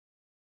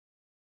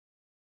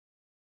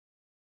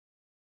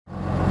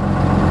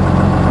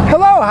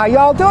how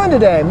y'all doing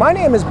today? My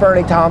name is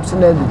Bernie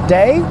Thompson, and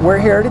today we're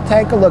here to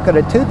take a look at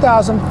a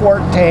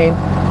 2014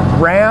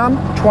 Ram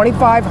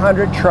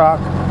 2500 truck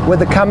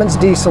with a Cummins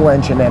diesel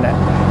engine in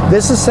it.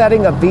 This is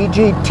setting a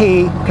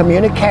VGT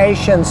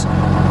Communications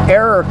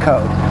error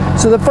code.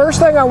 So the first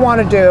thing I want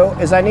to do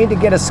is I need to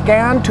get a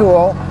scan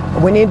tool.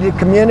 We need to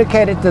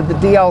communicate it to the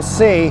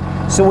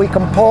DLC so we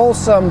can pull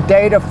some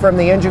data from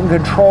the engine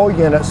control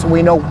unit so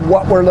we know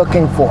what we're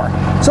looking for.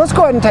 So let's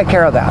go ahead and take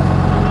care of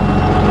that.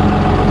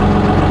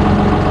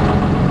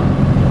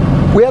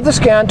 We have the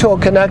scan tool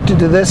connected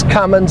to this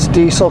Cummins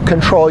diesel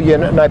control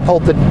unit, and I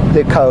pulled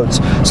the codes.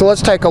 So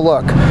let's take a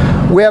look.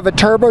 We have a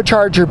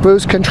turbocharger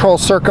boost control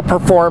circuit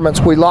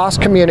performance. We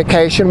lost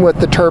communication with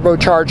the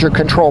turbocharger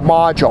control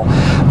module.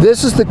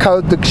 This is the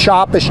code the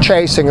shop is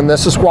chasing, and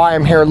this is why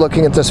I'm here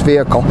looking at this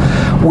vehicle.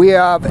 We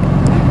have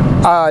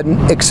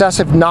an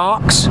excessive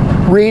NOx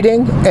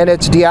reading, and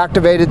it's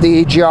deactivated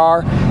the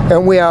EGR,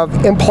 and we have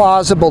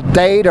implausible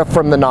data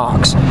from the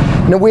NOx.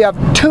 Now we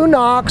have two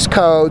NOx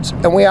codes,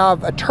 and we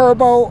have a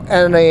turbo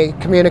and a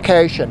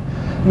communication.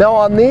 Now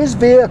on these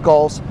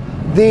vehicles,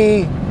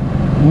 the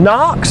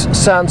NOx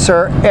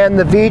sensor and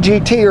the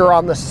VGT are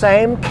on the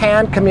same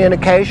CAN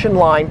communication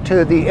line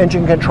to the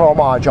engine control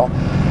module.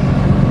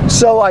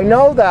 So I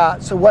know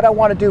that, so what I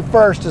want to do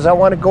first is I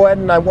want to go ahead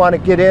and I want to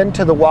get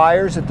into the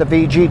wires at the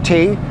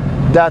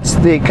VGT. That's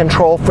the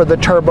control for the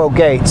turbo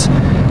gates.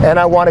 And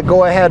I want to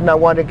go ahead and I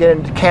want to get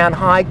into CAN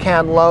high,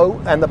 CAN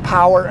low, and the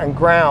power and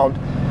ground.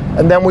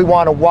 And then we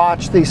want to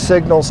watch these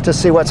signals to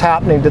see what's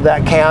happening to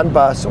that CAN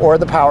bus or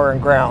the power and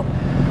ground.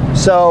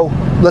 So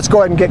let's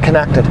go ahead and get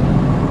connected.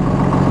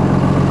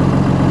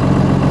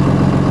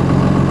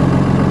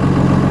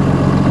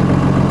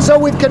 So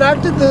we've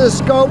connected the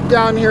scope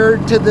down here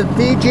to the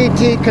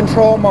VGT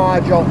control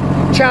module.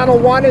 Channel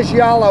 1 is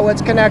yellow,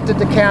 it's connected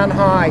to CAN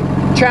high.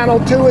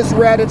 Channel 2 is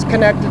red, it's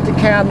connected to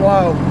CAN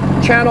low.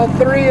 Channel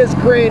 3 is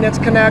green, it's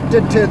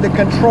connected to the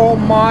control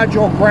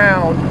module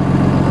ground.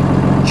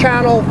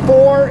 Channel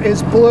 4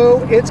 is blue,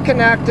 it's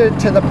connected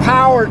to the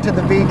power to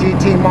the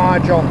VGT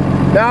module.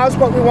 Now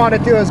what we want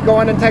to do is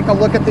go in and take a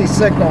look at these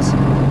signals.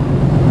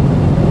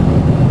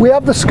 We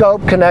have the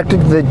scope connected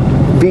to the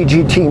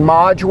VGT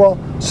module,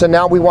 so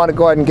now we want to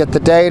go ahead and get the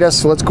data.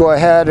 So let's go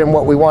ahead, and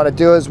what we want to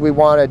do is we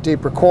want to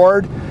deep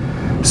record.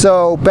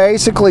 So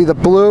basically the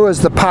blue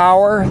is the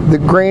power, the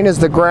green is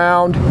the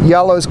ground,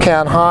 yellow is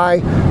CAN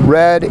high,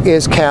 red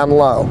is CAN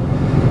low.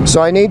 So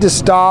I need to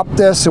stop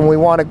this, and we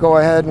want to go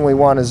ahead and we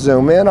want to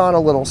zoom in on a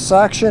little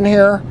section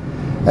here.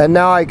 And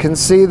now I can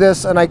see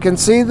this, and I can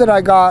see that I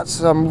got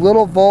some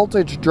little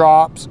voltage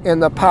drops in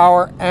the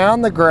power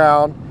and the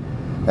ground,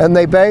 and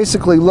they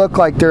basically look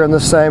like they're in the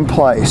same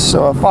place.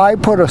 So if I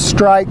put a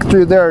strike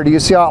through there, do you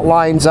see how it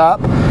lines up?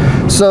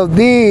 So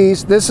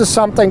this is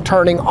something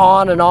turning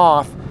on and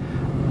off.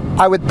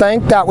 I would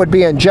think that would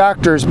be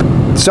injectors,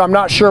 so I'm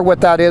not sure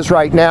what that is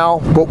right now,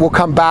 but we'll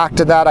come back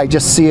to that. I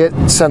just see it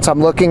since I'm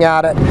looking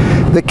at it.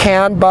 The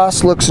CAN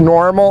bus looks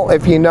normal.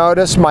 If you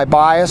notice, my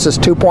bias is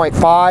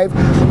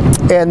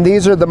 2.5, and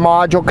these are the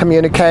module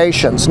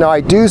communications. Now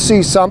I do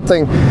see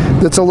something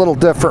that's a little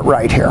different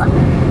right here.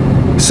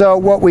 So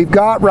what we've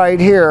got right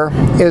here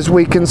is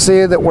we can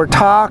see that we're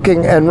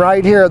talking, and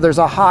right here there's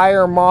a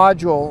higher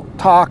module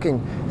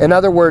talking. In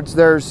other words,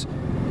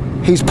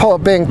 he's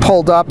being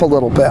pulled up a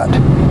little bit.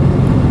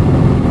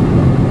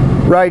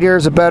 Right here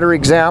is a better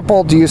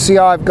example. Do you see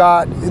how I've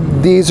got,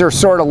 these are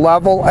sort of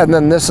level, and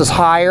then this is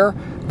higher?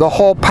 The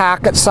whole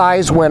packet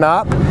size went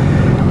up,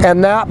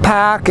 and that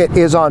packet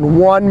is on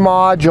one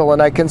module,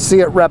 and I can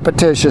see it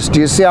repetitious. Do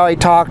you see how he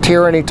talked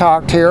here and he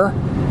talked here?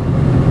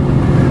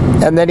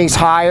 And then he's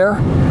higher.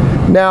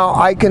 Now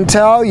I can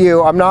tell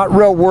you I'm not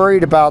real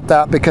worried about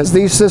that because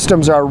these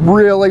systems are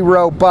really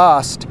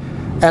robust,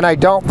 and I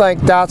don't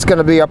think that's going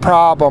to be a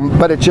problem,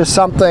 but it's just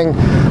something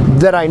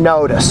that I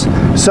notice.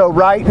 So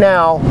right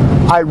now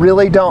I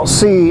really don't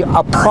see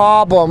a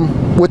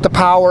problem with the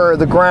power or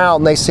the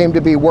ground. They seem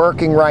to be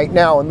working right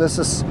now, and this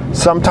is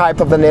some type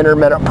of an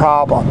intermittent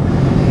problem.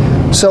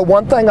 So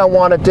one thing I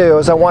want to do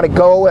is I want to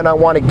go and I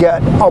want to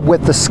get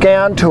with the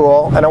scan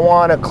tool, and I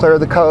want to clear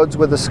the codes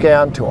with the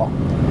scan tool.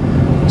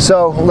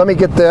 So let me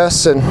get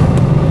this, and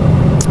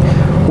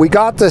we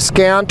got the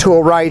scan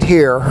tool right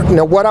here.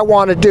 Now what I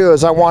want to do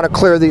is I want to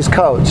clear these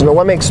codes. Now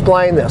let me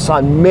explain this.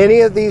 On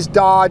many of these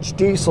Dodge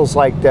diesels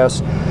like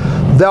this,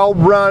 they'll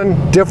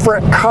run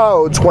different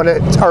codes when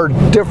or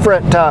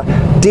different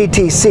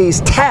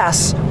DTC's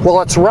tests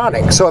while it's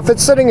running. So if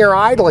it's sitting here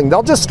idling,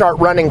 they'll just start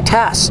running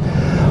tests.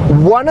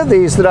 One of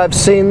these that I've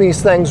seen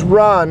these things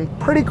run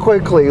pretty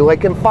quickly,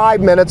 like in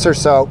 5 minutes or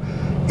so,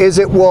 is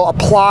it will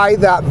apply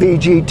that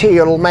VGT,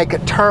 it'll make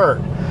it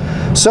turn.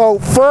 So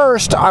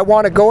first I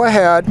want to go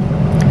ahead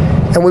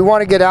and we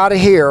want to get out of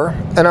here,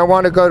 and I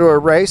want to go to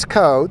erase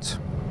codes.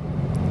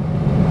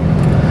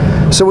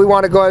 So we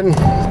want to go ahead and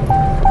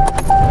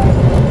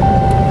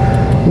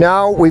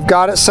now we've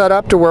got it set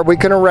up to where we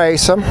can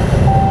erase them.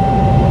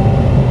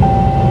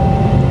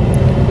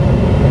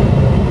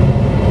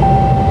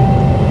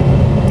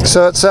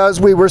 So it says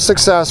we were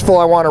successful.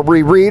 I want to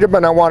reread them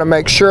and I want to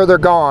make sure they're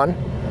gone,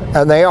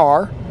 and they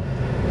are.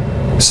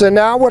 So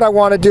now what I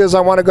want to do is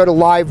I want to go to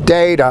live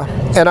data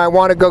and I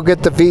want to go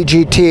get the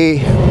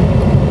VGT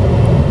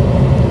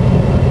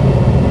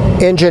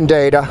engine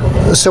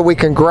data so we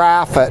can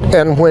graph it,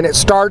 and when it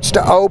starts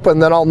to open,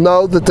 then I'll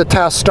know that the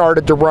test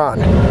started to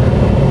run.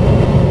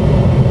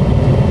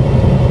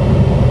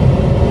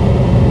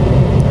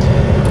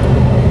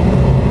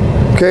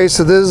 Okay,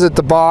 so this is at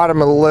the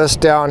bottom of the list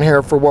down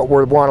here for what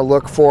we want to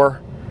look for.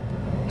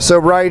 So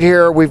right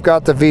here we've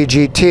got the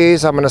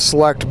VGTs. I'm going to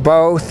select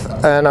both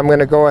and I'm going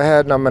to go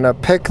ahead and I'm going to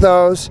pick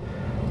those.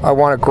 I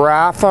want to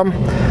graph them.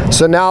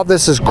 So now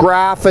this is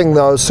graphing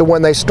those, so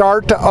when they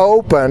start to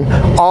open,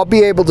 I'll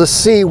be able to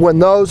see when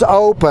those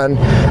open,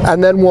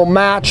 and then we'll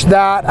match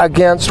that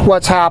against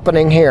what's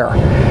happening here.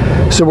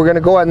 So we're going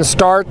to go ahead and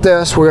start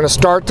this. We're going to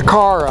start the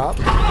car up.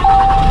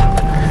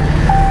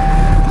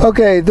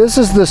 Okay, this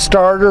is the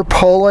starter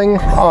pulling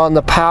on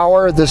the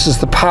power. This is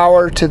the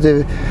power to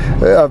the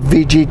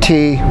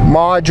VGT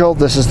module.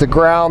 This is the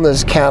ground, this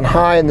is CAN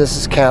high, and this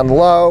is CAN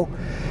low.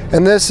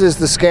 And this is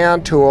the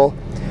scan tool.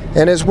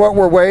 And what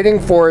we're waiting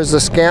for is the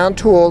scan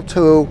tool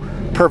to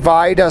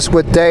provide us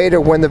with data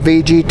when the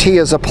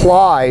VGT is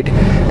applied,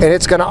 and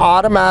it's going to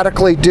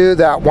automatically do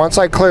that. Once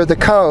I clear the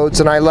codes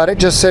and I let it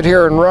just sit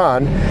here and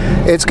run,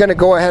 it's going to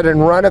go ahead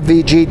and run a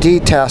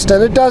VGT test.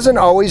 And it doesn't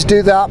always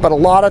do that, but a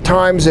lot of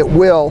times it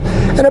will.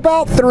 And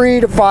about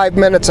 3 to 5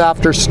 minutes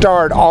after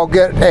start, I'll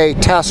get a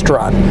test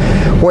run.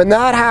 When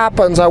that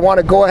happens, I want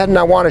to go ahead and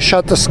I want to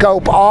shut the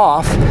scope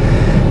off,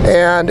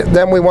 and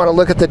then we want to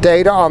look at the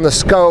data on the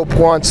scope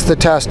once the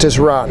test is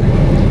run.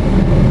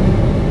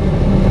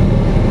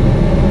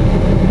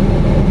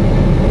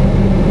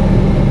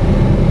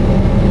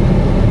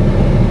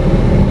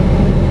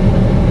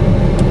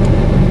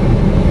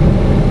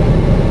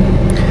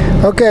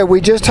 Okay,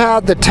 we just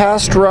had the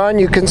test run.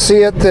 You can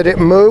see it that it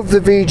moved the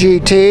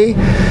VGT,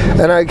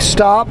 and I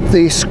stopped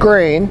the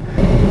screen.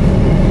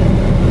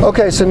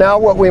 Okay, so now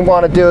what we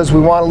want to do is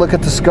we want to look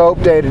at the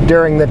scope data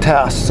during the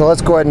test. So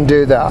let's go ahead and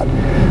do that.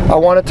 I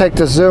want to take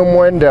the zoom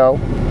window,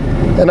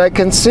 and I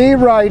can see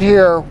right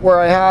here where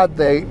I had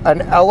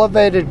an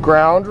elevated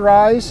ground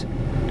rise,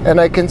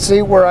 and I can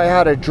see where I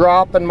had a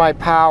drop in my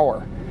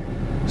power.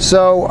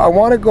 So I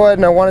want to go ahead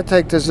and I want to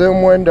take the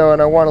zoom window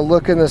and I want to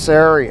look in this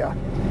area.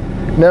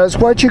 Now,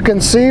 what you can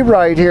see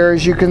right here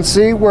is you can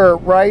see where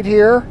right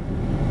here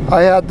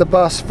I had the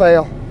bus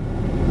fail.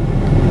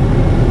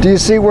 Do you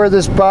see where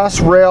this bus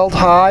railed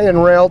high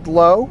and railed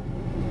low?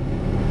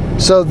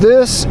 So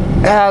this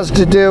has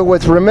to do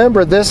with,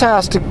 remember, this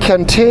has to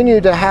continue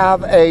to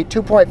have a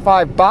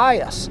 2.5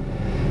 bias.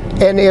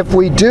 And if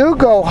we do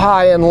go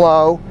high and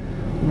low,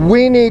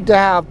 we need to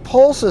have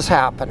pulses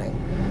happening.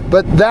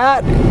 But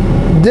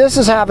this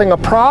is having a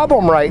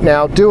problem right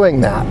now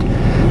doing that.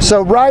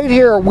 So right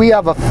here we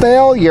have a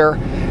failure,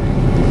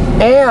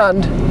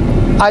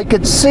 and I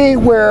could see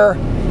where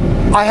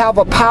I have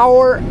a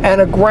power and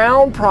a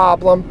ground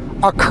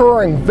problem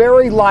occurring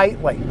very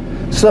lightly.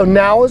 So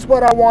now is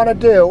what I want to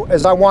do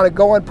is I want to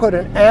go and put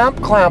an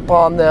amp clamp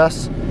on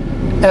this,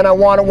 and I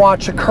want to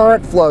watch the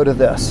current flow to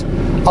this.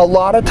 A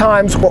lot of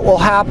times what will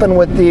happen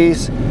with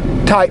these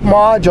type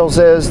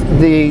modules is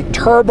the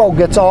turbo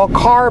gets all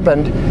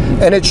carboned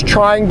and it's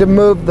trying to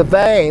move the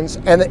vanes,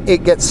 and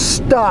it gets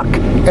stuck,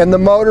 and the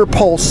motor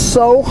pulls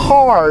so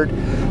hard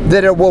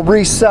that it will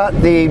reset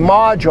the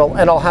module,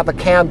 and I'll have a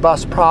CAN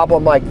bus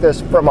problem like this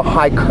from a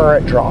high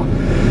current draw.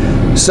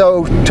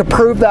 So to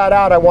prove that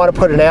out, I want to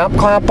put an amp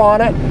clamp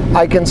on it.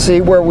 I can see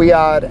where we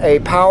had a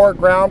power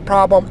ground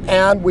problem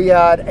and we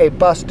had a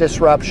bus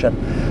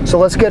disruption. So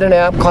let's get an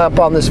amp clamp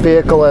on this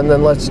vehicle and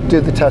then let's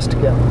do the test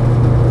again.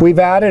 We've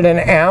added an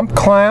amp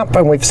clamp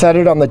and we've set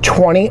it on the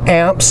 20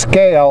 amp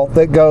scale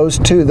that goes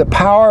to the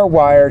power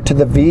wire to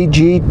the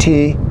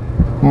VGT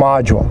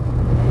module.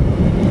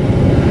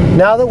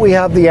 Now that we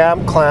have the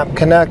amp clamp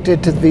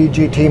connected to the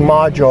VGT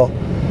module,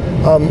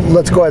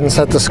 let's go ahead and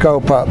set the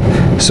scope up.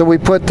 So we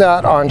put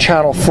that on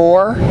channel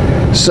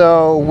 4.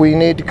 So we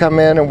need to come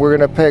in and we're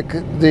going to pick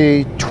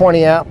the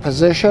 20 amp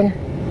position,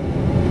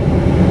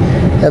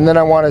 and then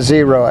I want to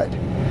zero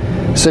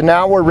it. So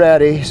now we're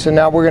ready. So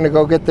now we're going to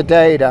go get the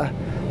data.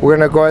 We're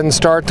going to go ahead and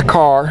start the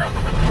car.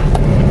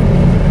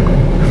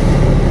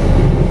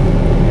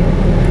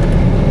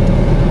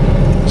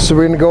 So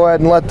we're going to go ahead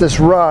and let this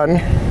run,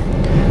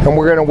 and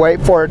we're going to wait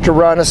for it to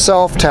run a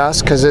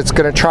self-test because it's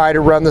going to try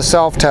to run the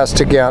self-test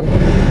again.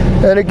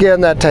 And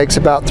again, that takes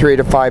about 3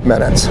 to 5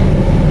 minutes. We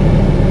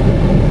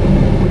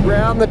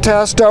ran the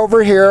test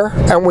over here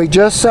and we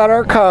just set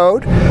our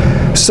code.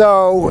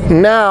 So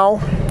now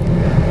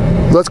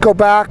let's go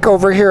back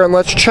over here and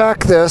let's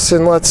check this,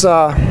 and let's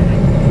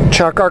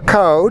check our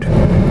code,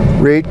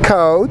 read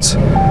codes.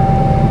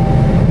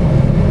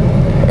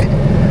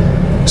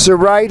 So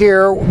right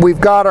here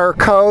we've got our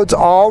codes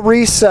all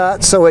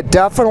reset, so it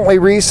definitely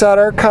reset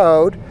our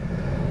code.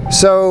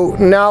 So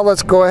now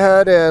let's go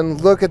ahead and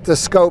look at the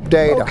scope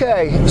data.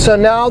 Okay, so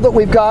now that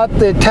we've got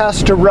the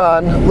test to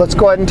run, let's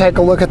go ahead and take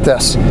a look at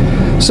this.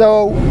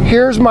 So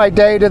here's my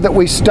data that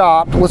we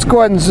stopped. Let's go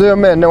ahead and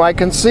zoom in. Now I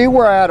can see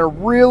where I had a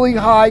really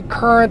high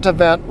current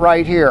event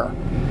right here.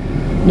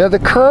 Now the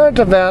current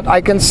event,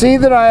 I can see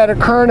that I had a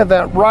current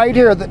event right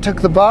here that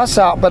took the bus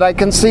out, but I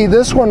can see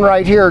this one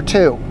right here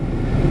too.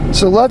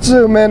 So let's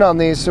zoom in on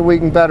these so we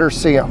can better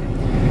see them.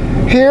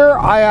 Here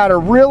I had a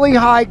really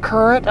high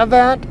current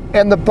event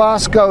and the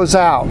bus goes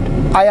out.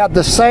 I had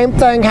the same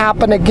thing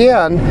happen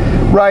again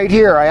right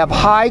here. I have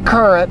high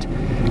current,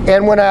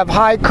 and when I have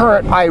high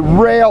current I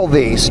rail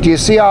these. Do you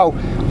see how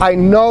I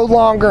no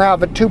longer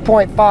have a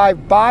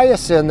 2.5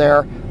 bias in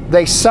there?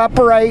 They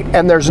separate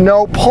and there's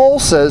no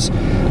pulses.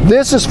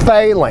 This is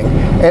failing,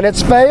 and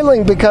it's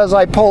failing because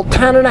I pulled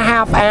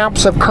 10.5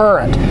 amps of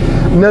current.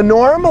 Now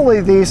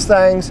normally these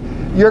things,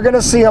 you're going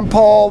to see them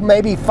pull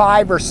maybe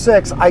 5 or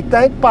 6. I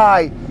think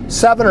by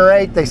 7 or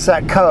 8 they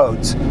set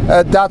codes.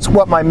 That's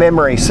what my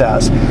memory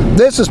says.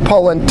 This is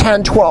pulling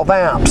 10, 12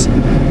 amps.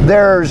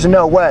 There's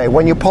no way.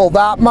 When you pull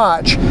that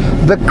much,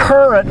 the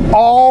current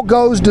all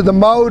goes to the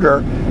motor,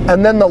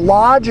 and then the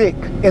logic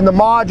in the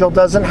module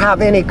doesn't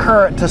have any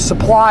current to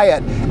supply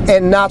it,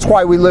 and that's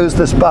why we lose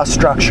this bus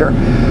structure.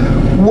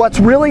 What's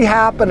really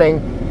happening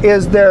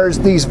is there's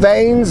these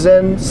vanes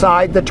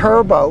inside the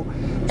turbo,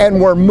 and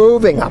we're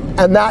moving them,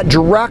 and that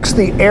directs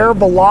the air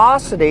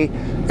velocity,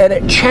 and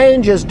it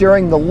changes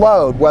during the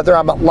load, whether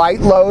I'm at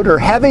light load or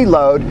heavy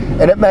load,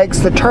 and it makes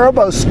the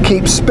turbos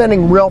keep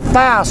spinning real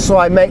fast, so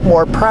I make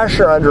more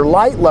pressure under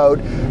light load,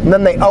 and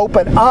then they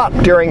open up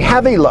during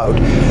heavy load.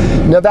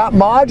 Now that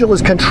module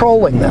is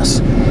controlling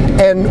this,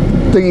 and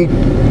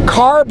the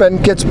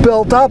carbon gets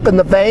built up in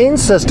the vane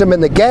system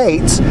in the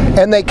gates,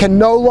 and they can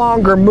no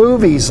longer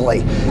move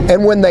easily.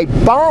 And when they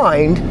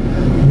bind,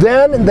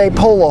 then they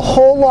pull a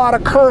whole lot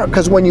of current,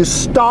 because when you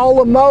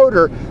stall a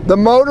motor, the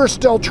motor's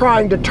still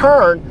trying to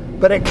turn,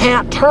 but it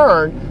can't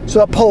turn,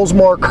 so it pulls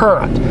more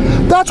current.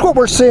 That's what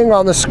we're seeing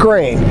on the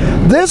screen.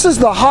 This is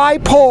the high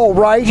pull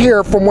right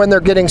here from when they're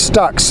getting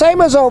stuck.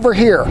 Same as over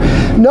here.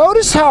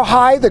 Notice how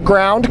high the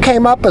ground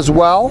came up as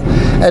well,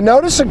 and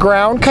notice the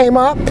ground came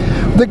up.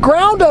 The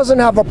ground doesn't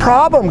have a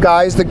problem,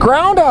 guys. The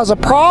ground has a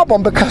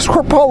problem because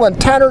we're pulling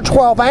 10 or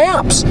 12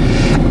 amps.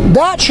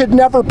 That should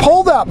never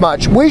pull that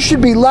much. We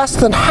should be less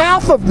than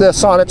half of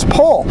this on its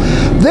pull.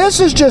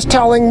 This is just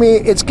telling me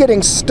it's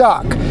getting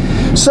stuck.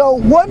 So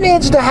what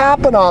needs to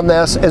happen on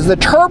this is the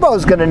turbo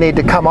is going to need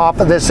to come off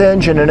of this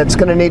engine, and it's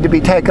going to need to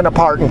be taken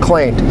apart and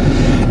cleaned.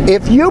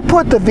 If you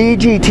put the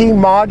VGT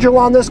module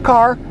on this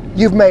car,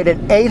 you've made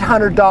an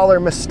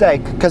 $800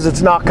 mistake, because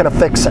it's not going to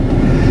fix it.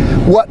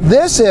 What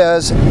this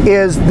is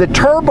the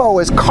turbo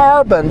is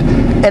carboned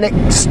and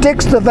it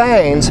sticks the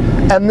vanes,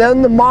 and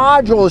then the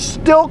module is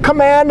still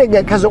commanding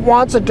it because it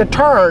wants it to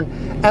turn,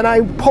 and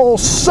I pull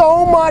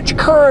so much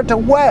current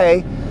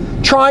away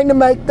trying to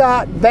make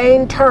that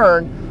vane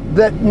turn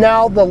that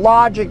now the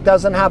logic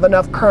doesn't have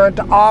enough current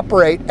to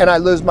operate, and I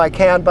lose my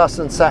CAN bus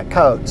and set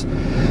codes.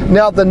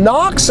 Now the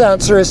NOx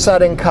sensor is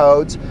setting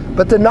codes,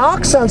 but the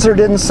NOx sensor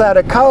didn't set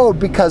a code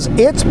because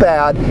it's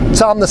bad.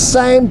 It's on the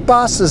same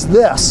bus as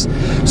this.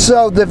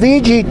 So the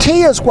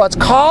VGT is what's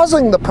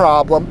causing the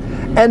problem,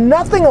 and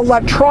nothing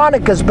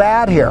electronic is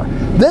bad here.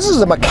 This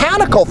is a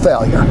mechanical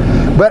failure.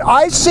 But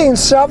I've seen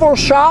several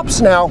shops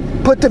now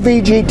put the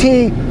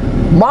VGT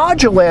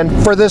module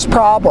in for this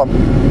problem,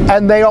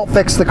 and they don't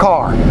fix the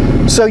car.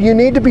 So you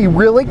need to be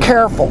really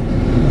careful.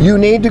 You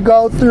need to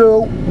go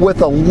through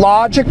with a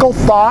logical,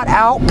 thought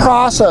out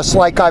process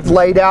like I've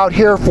laid out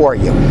here for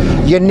you.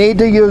 You need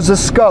to use a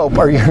scope,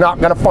 or you're not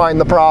going to find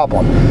the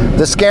problem.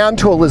 The scan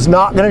tool is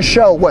not going to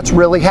show what's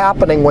really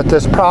happening with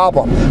this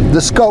problem.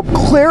 The scope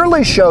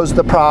clearly shows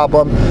the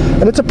problem,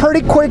 and it's a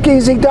pretty quick,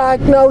 easy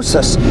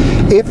diagnosis.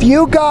 If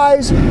you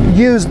guys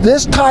use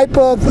this type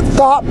of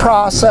thought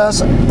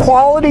process,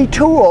 quality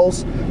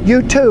tools,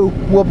 you too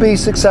will be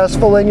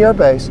successful in your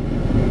base.